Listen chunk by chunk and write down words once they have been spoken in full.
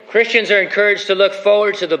Christians are encouraged to look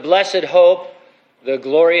forward to the blessed hope, the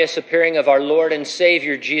glorious appearing of our Lord and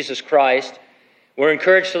Savior, Jesus Christ. We're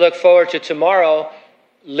encouraged to look forward to tomorrow,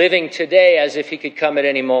 living today as if he could come at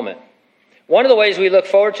any moment. One of the ways we look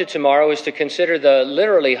forward to tomorrow is to consider the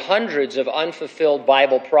literally hundreds of unfulfilled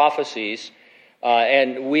Bible prophecies,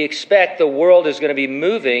 and we expect the world is going to be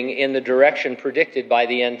moving in the direction predicted by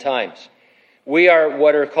the end times. We are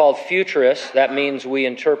what are called futurists. That means we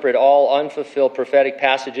interpret all unfulfilled prophetic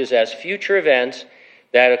passages as future events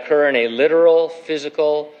that occur in a literal,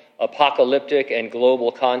 physical, apocalyptic, and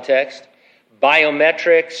global context.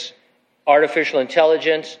 Biometrics, artificial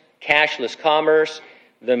intelligence, cashless commerce,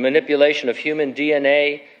 the manipulation of human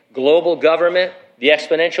DNA, global government, the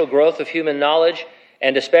exponential growth of human knowledge,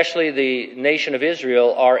 and especially the nation of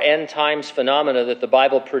Israel are end times phenomena that the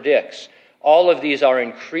Bible predicts. All of these are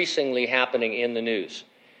increasingly happening in the news.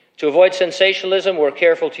 To avoid sensationalism, we're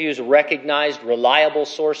careful to use recognized, reliable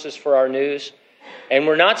sources for our news. And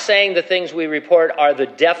we're not saying the things we report are the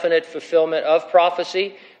definite fulfillment of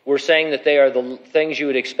prophecy. We're saying that they are the things you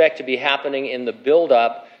would expect to be happening in the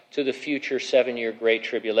build-up to the future 7-year Great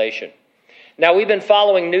Tribulation. Now, we've been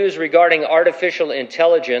following news regarding artificial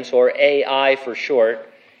intelligence, or AI for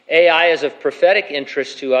short. AI is of prophetic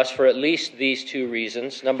interest to us for at least these two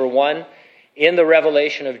reasons. Number one, in the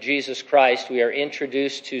revelation of Jesus Christ, we are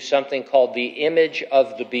introduced to something called the image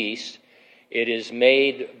of the beast. It is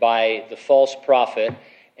made by the false prophet,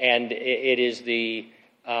 and it is the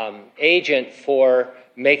agent for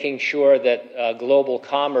making sure that global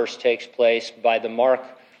commerce takes place by the mark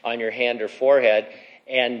on your hand or forehead.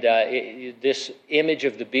 And this image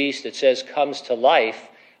of the beast, it says, comes to life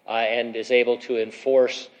and is able to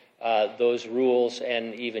enforce those rules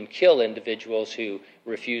and even kill individuals who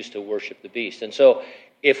refuse to worship the beast. And so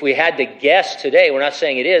if we had to guess today, we're not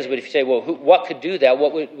saying it is, but if you say, well, what could do that?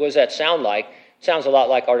 What does that sound like? It sounds a lot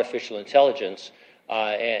like artificial intelligence,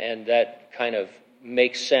 and that kind of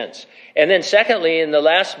makes sense. And then secondly, in the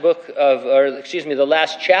last the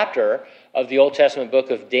last chapter of the Old Testament book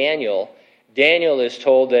of Daniel, Daniel is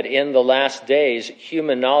told that in the last days,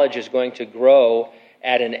 human knowledge is going to grow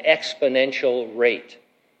at an exponential rate.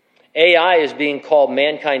 AI is being called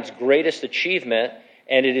mankind's greatest achievement,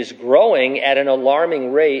 and it is growing at an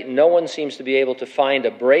alarming rate. No one seems to be able to find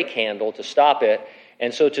a brake handle to stop it.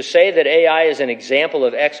 And so to say that AI is an example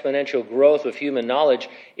of exponential growth of human knowledge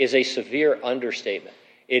is a severe understatement.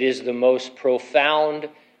 It is the most profound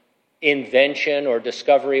invention or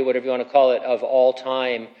discovery, whatever you want to call it, of all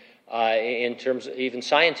time, in terms of, even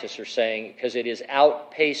scientists are saying, because it is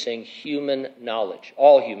outpacing human knowledge,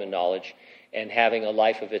 all human knowledge, and having a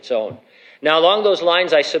life of its own. Now, along those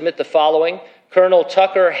lines, I submit the following. Colonel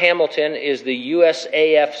Tucker Hamilton is the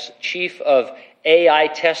USAF's chief of AI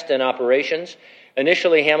test and operations.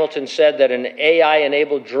 Initially, Hamilton said that an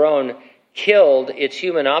AI-enabled drone killed its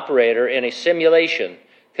human operator in a simulation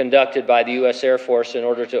conducted by the U.S. Air Force in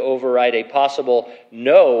order to override a possible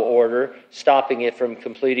no order stopping it from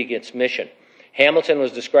completing its mission. Hamilton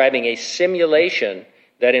was describing a simulation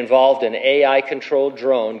that involved an AI-controlled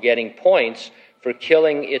drone getting points for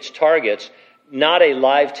killing its targets, not a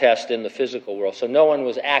live test in the physical world. So no one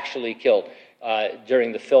was actually killed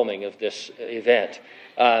during the filming of this event.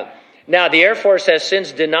 Now, the Air Force has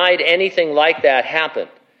since denied anything like that happened.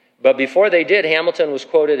 But before they did, Hamilton was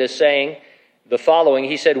quoted as saying the following.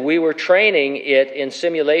 He said, "We were training it in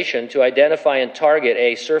simulation to identify and target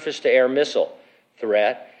a surface-to-air missile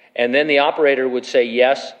threat, and then the operator would say,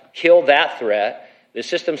 yes, kill that threat. The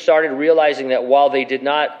system started realizing that while they did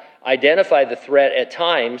not identify the threat at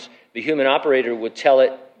times, the human operator would tell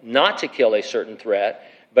it not to kill a certain threat,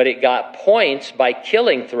 but it got points by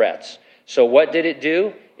killing threats. So what did it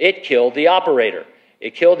do? It killed the operator.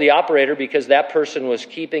 It killed the operator because that person was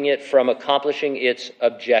keeping it from accomplishing its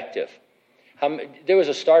objective." There was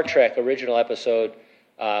a Star Trek original episode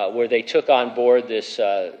where they took on board this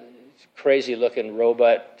crazy-looking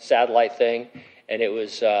robot satellite thing, and it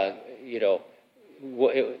was,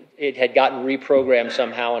 it had gotten reprogrammed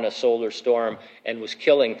somehow in a solar storm and was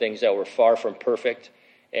killing things that were far from perfect.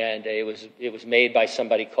 And it was made by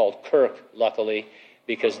somebody called Kirk, luckily,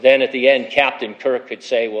 because then at the end, Captain Kirk could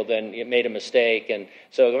say, well, then it made a mistake. And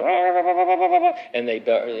so, and they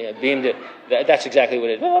beamed it. That's exactly what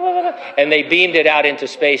it is. And they beamed it out into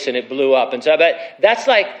space, and it blew up. And so that's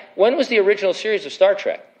like, when was the original series of Star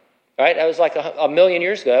Trek? Right? That was like a million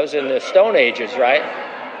years ago. That was in the Stone Ages, right?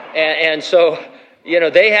 And so,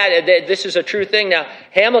 this is a true thing. Now,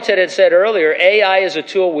 Hamilton had said earlier, AI is a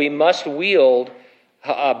tool we must wield,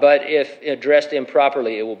 but if addressed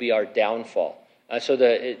improperly, it will be our downfall. So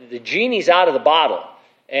the genie's out of the bottle,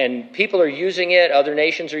 And people are using it, other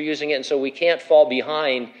nations are using it, and so we can't fall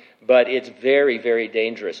behind, but it's very, very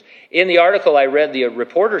dangerous. In the article I read, the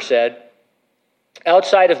reporter said,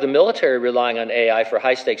 outside of the military relying on AI for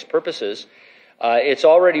high-stakes purposes, it's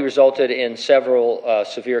already resulted in several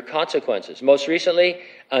severe consequences. Most recently,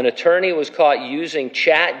 an attorney was caught using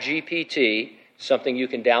ChatGPT, something you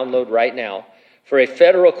can download right now, for a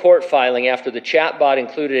federal court filing after the chatbot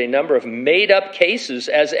included a number of made-up cases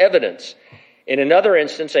as evidence. In another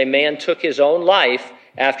instance, a man took his own life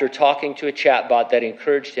after talking to a chatbot that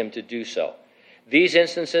encouraged him to do so. These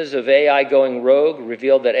instances of AI going rogue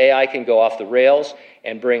revealed that AI can go off the rails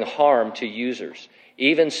and bring harm to users.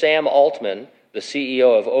 Even Sam Altman, the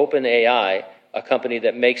CEO of OpenAI, a company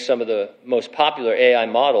that makes some of the most popular AI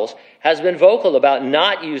models, has been vocal about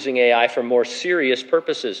not using AI for more serious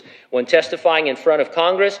purposes. When testifying in front of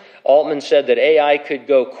Congress, Altman said that AI could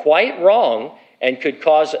go quite wrong and could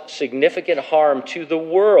cause significant harm to the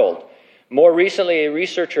world. More recently, a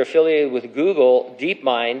researcher affiliated with Google,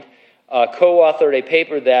 DeepMind, co-authored a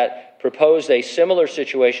paper that proposed a similar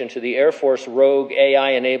situation to the Air Force rogue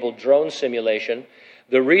AI-enabled drone simulation.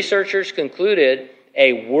 The researchers concluded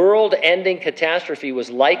a world-ending catastrophe was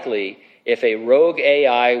likely if a rogue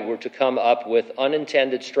AI were to come up with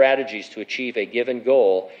unintended strategies to achieve a given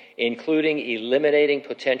goal, including eliminating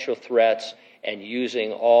potential threats and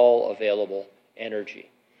using all available energy.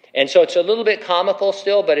 And so it's a little bit comical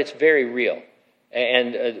still, but it's very real.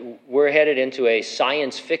 And we're headed into a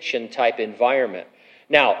science fiction type environment.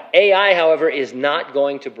 Now, AI, however, is not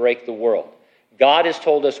going to break the world. God has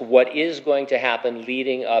told us what is going to happen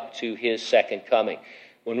leading up to his second coming.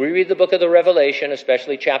 When we read the book of the Revelation,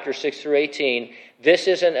 especially chapter 6 through 18, this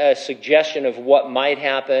isn't a suggestion of what might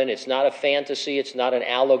happen. It's not a fantasy. It's not an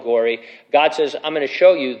allegory. God says, I'm going to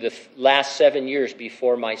show you the last 7 years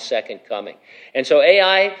before my second coming. And so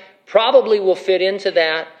AI probably will fit into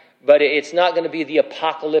that, but it's not going to be the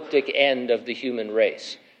apocalyptic end of the human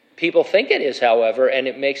race. People think it is, however, and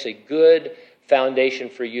it makes a good foundation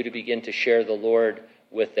for you to begin to share the Lord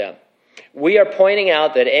with them. We are pointing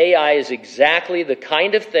out that AI is exactly the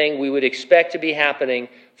kind of thing we would expect to be happening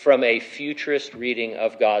from a futurist reading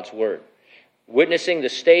of God's Word, witnessing the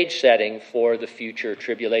stage setting for the future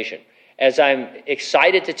tribulation. As I'm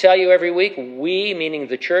excited to tell you every week, we, meaning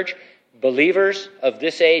the church, believers of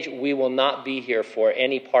this age, we will not be here for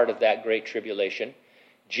any part of that great tribulation.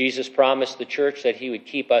 Jesus promised the church that he would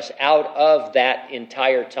keep us out of that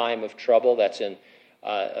entire time of trouble. That's in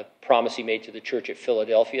a promise he made to the church at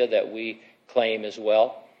Philadelphia that we claim as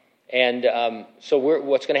well. And so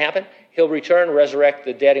what's going to happen? He'll return, resurrect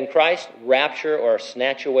the dead in Christ, rapture or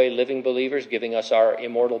snatch away living believers, giving us our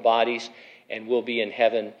immortal bodies, and we'll be in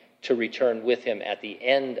heaven to return with him at the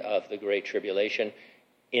end of the Great Tribulation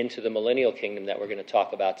into the millennial kingdom that we're going to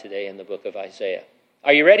talk about today in the book of Isaiah.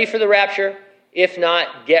 Are you ready for the rapture? If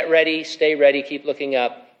not, get ready, stay ready, keep looking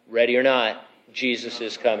up. Ready or not, Jesus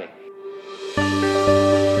is coming.